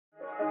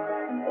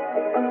It's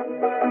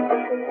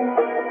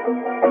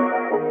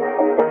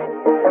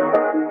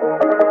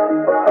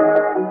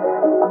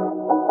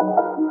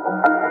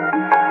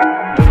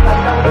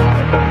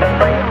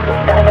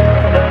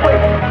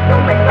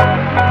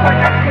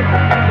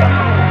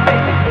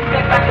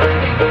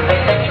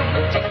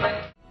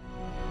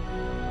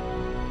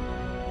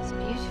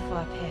beautiful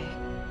up here.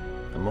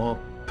 A more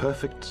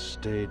perfect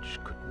stage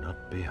could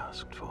not be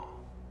asked for.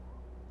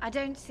 I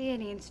don't see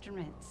any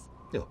instruments.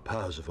 Your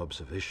powers of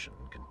observation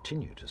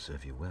continue to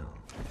serve you well.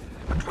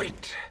 But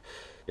wait!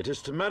 It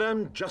is to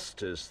Madame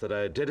Justice that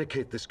I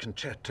dedicate this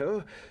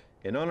concerto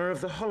in honor of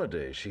the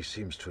holiday she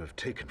seems to have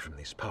taken from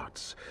these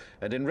parts,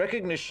 and in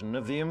recognition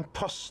of the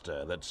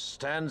impostor that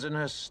stands in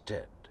her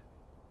stead.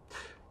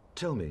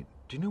 Tell me,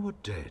 do you know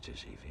what day it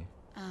is, Evie?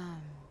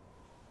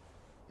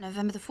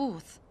 November the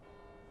 4th.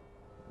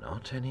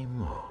 Not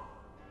anymore.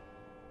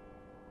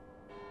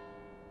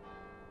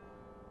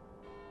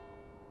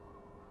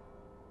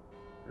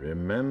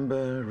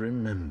 Remember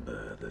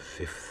the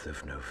 5th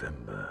of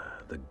November,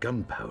 the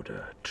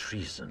gunpowder,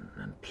 treason,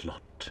 and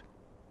plot.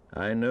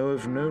 I know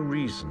of no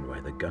reason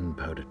why the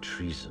gunpowder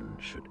treason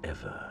should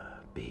ever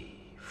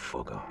be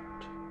forgot.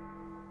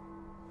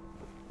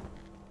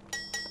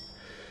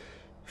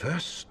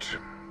 First,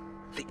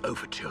 the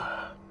overture.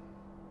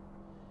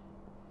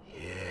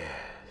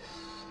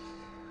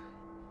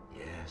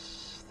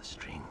 Yes, the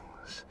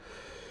strings.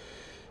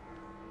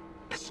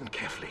 Listen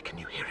carefully, can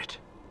you hear it?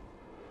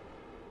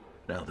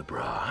 Now the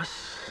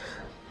brass.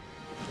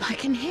 I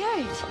can hear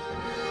it. Look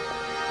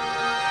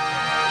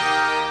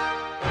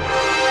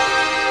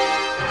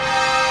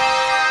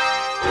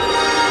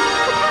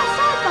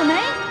outside,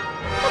 Mummy.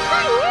 They're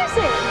playing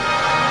music.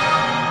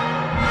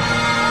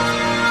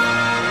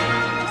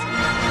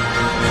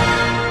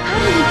 How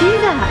did you do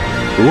that?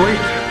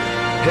 Wait!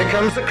 Here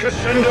comes the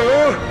crescendo!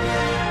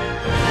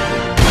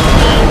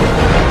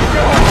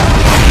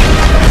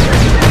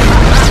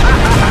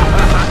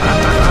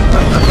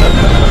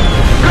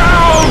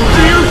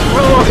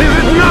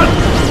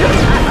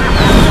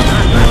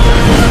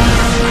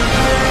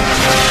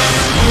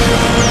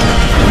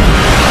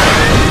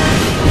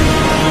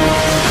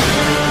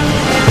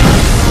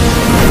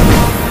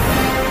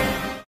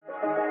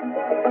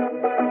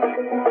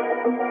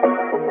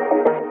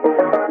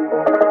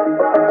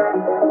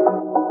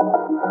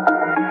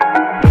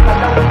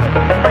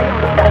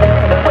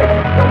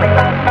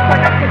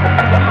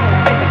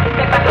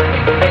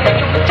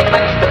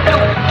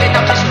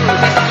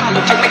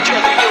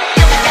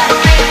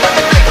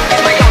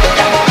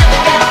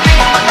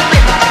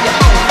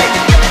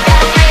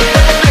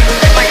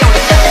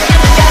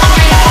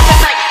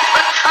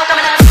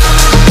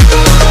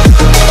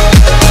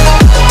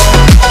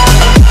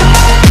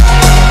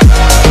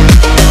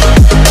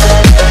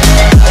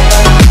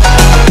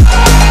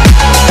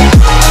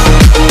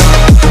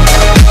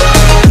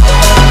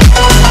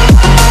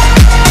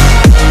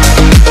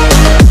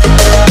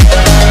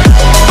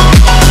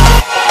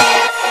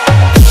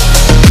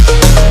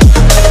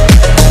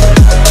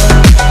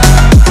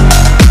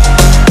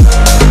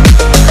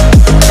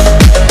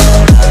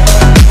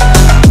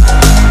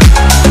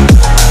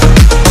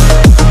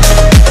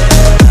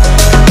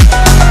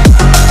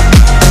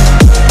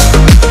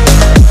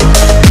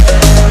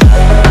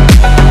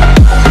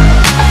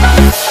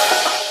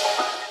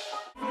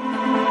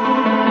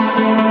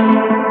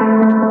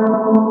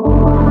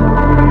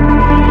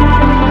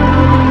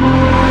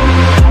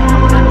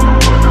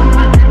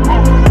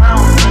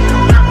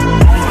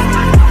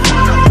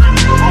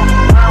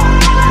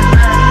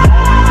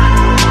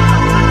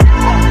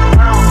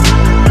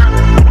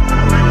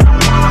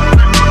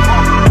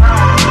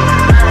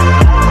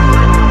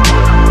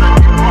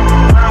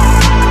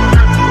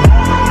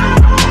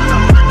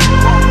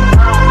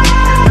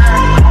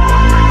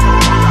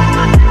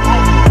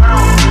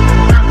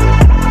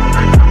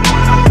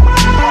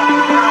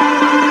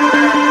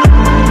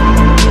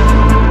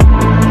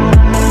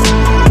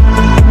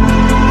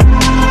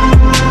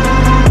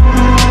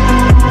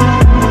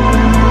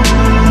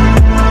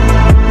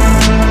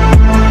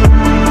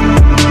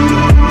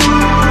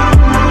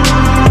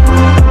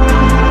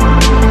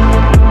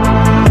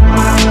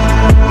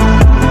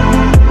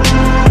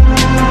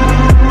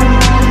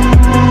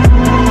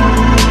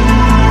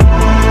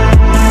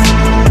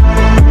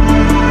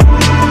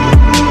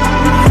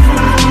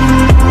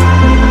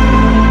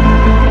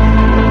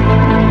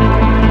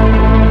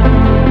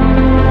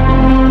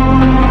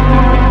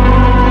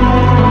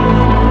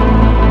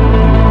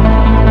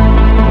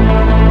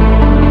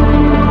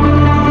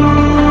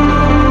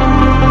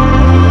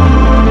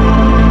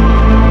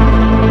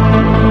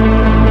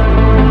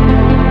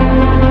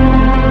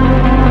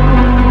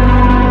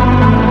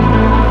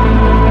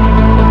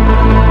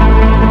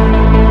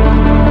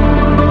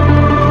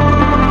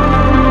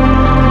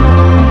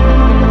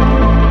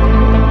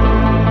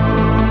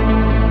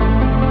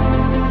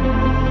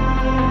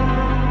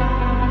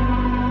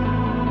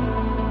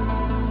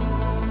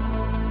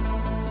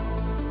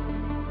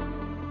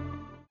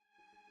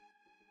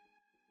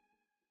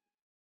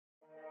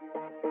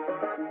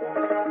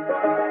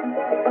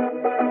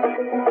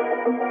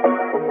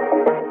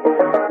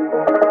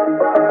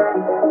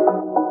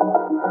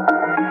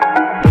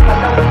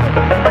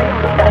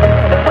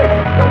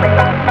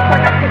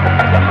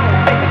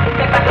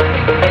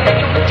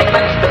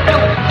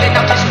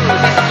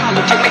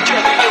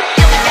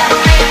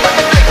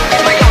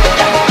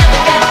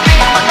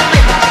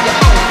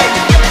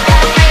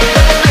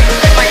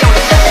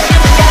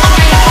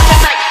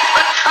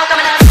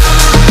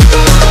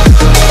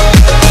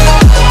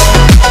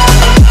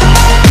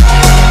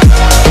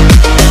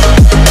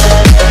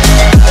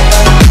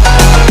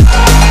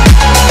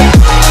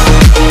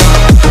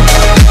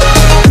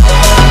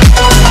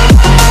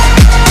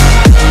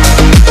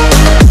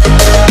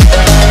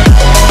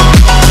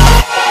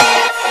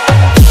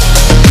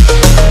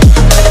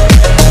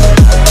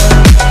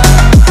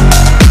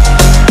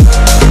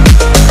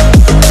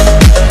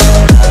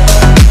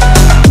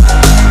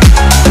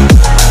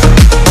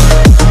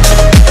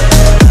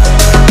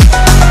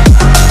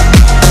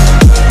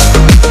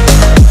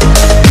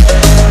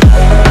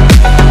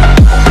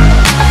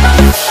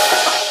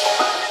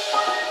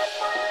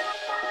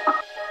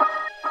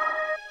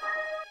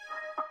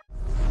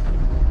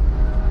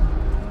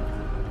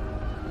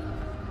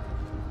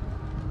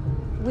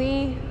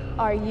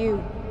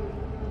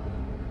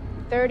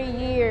 30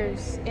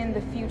 years in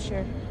the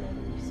future.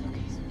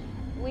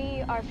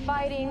 We are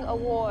fighting a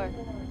war.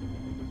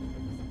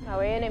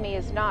 Our enemy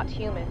is not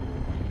human,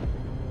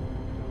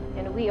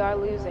 and we are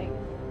losing.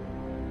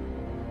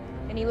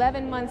 In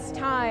 11 months'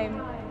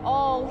 time,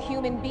 all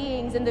human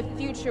beings in the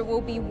future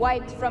will be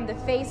wiped from the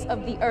face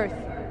of the earth,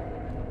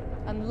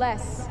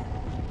 unless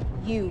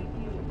you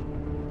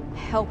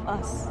help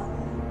us.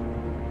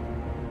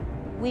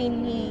 We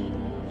need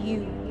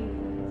you.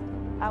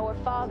 Our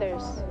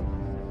fathers,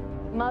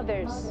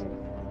 mothers,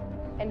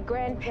 and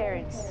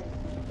grandparents.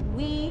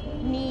 We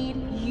need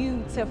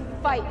you to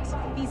fight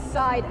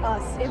beside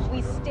us if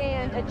we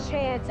stand a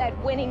chance at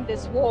winning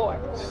this war.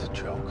 This is a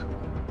joke.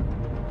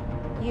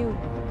 You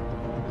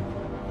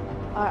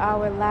are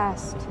our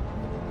last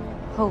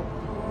hope.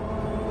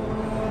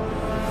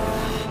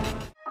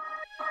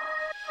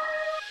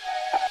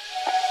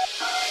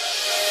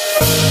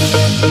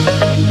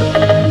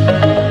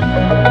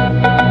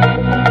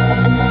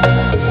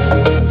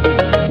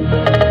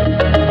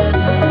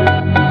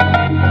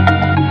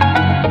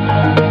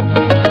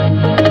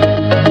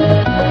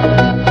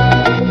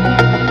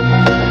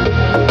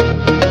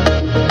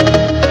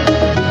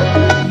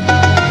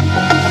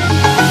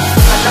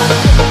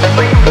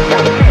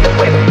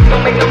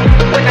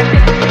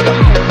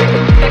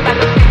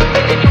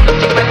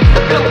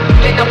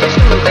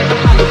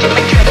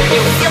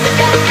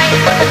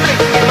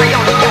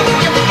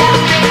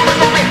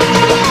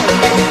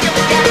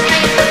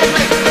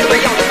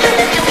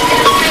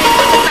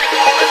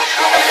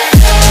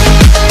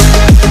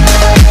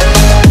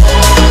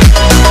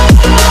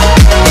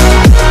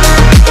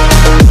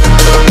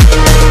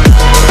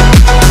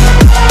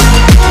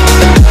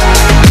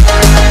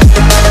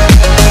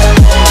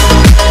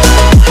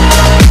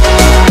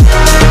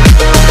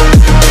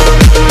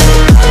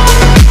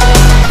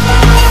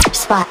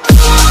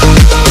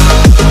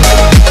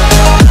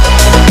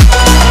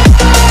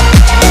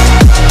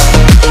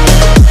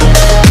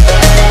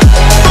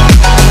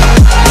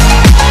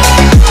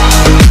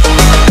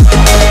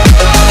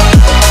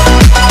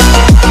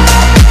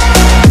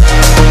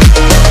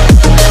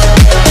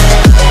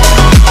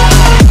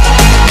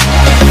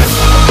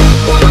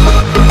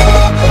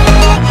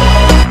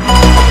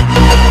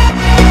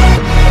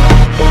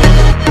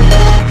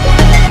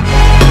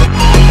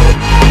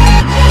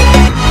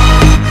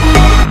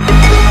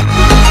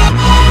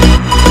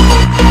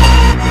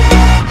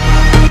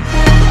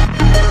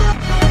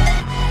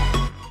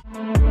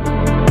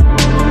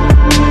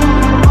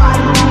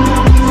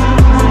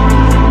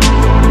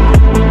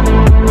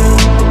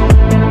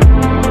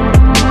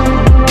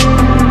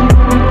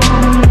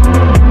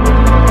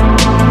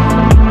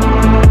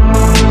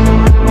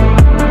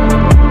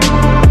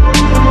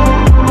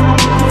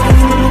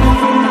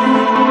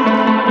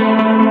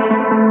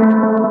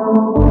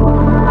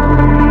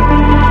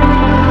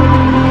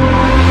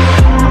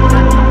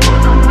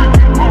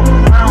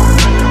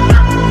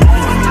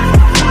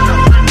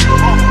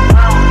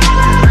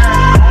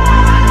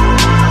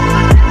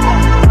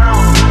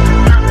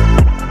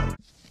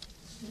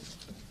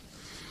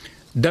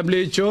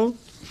 WHO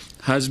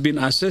has been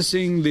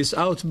assessing this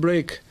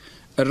outbreak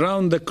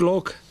around the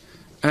clock,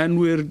 and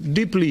we're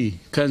deeply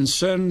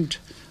concerned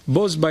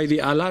both by the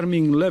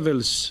alarming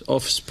levels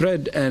of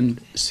spread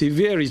and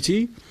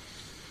severity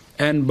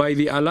and by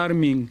the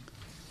alarming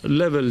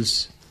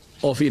levels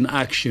of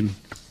inaction.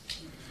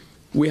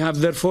 We have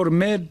therefore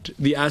made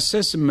the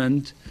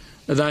assessment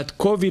that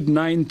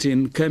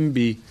COVID-19 can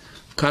be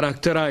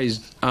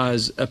characterized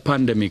as a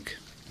pandemic.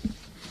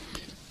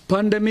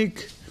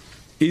 Pandemic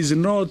is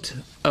not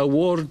a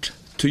word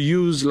to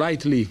use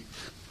lightly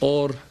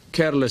or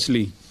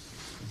carelessly.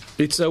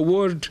 It's a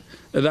word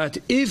that,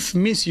 if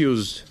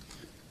misused,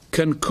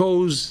 can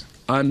cause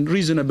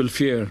unreasonable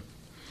fear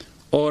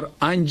or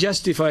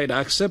unjustified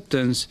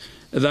acceptance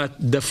that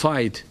the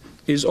fight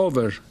is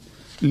over,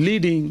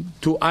 leading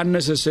to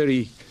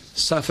unnecessary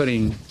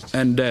suffering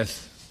and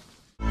death.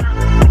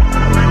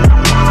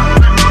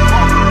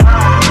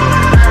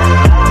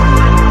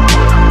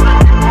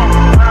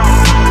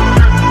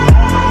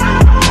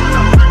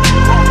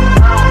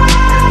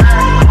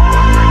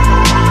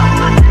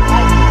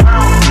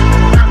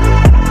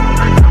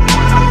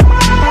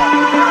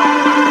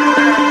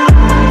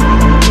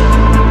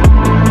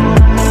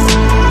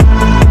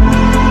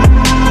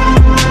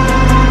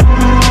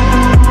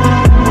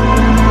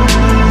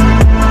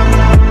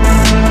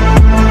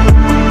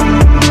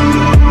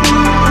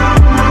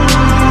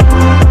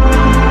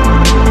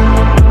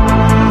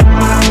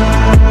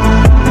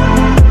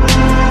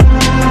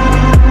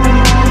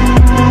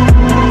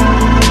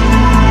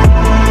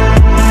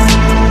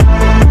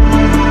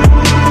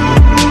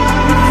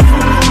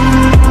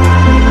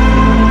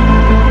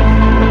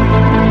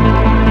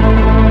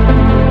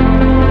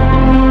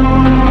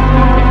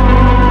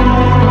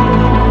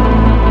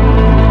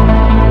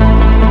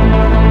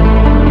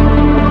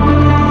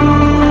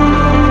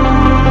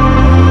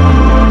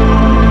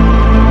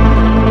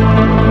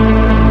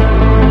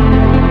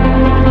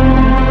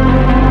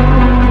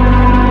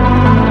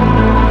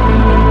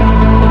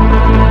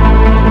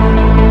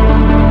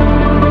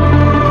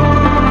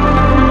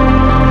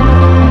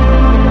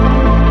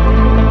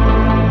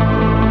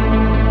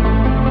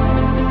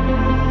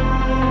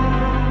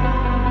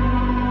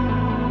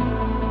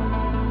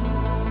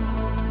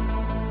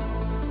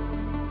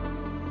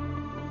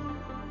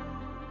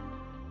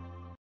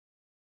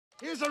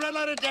 red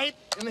letter date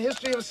in the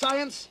history of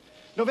science?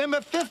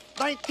 November 5th,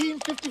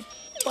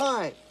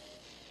 1955.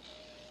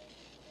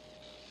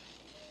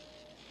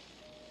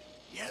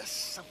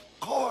 Yes, of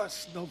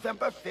course,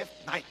 November 5th,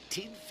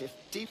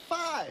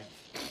 1955.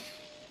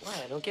 Why?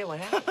 I don't get what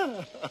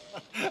happened.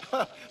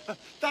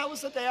 That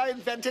was the day I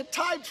invented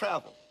time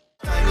travel.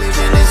 Time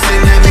living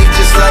inside me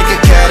just like a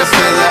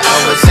caterpillar. I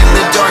was in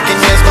the dark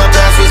and yes, my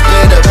past was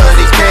bitter, but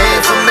it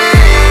came for me.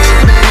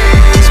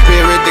 The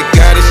spirit that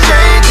God is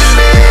changing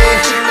me.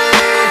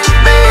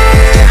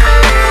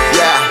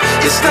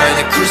 Yeah, it's time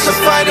to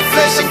crucify the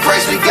flesh in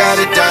Christ. We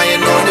gotta die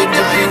in order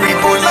to be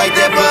reborn like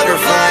that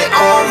butterfly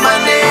on my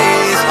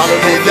knees.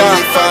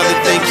 Heavenly Father,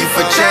 thank you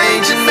for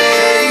changing me.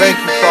 Thank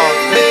you,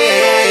 Father.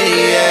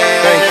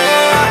 Thank you.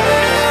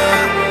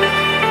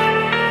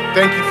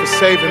 Thank you for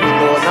saving me,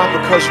 Lord, not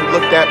because you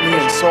looked at me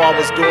and saw I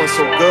was doing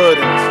so good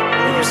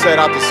and you said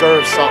I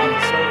deserved something,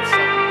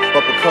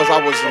 but because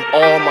I was in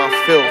all my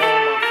filth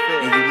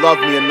and you loved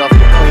me enough to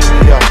clean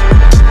me up,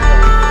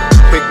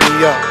 pick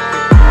me up.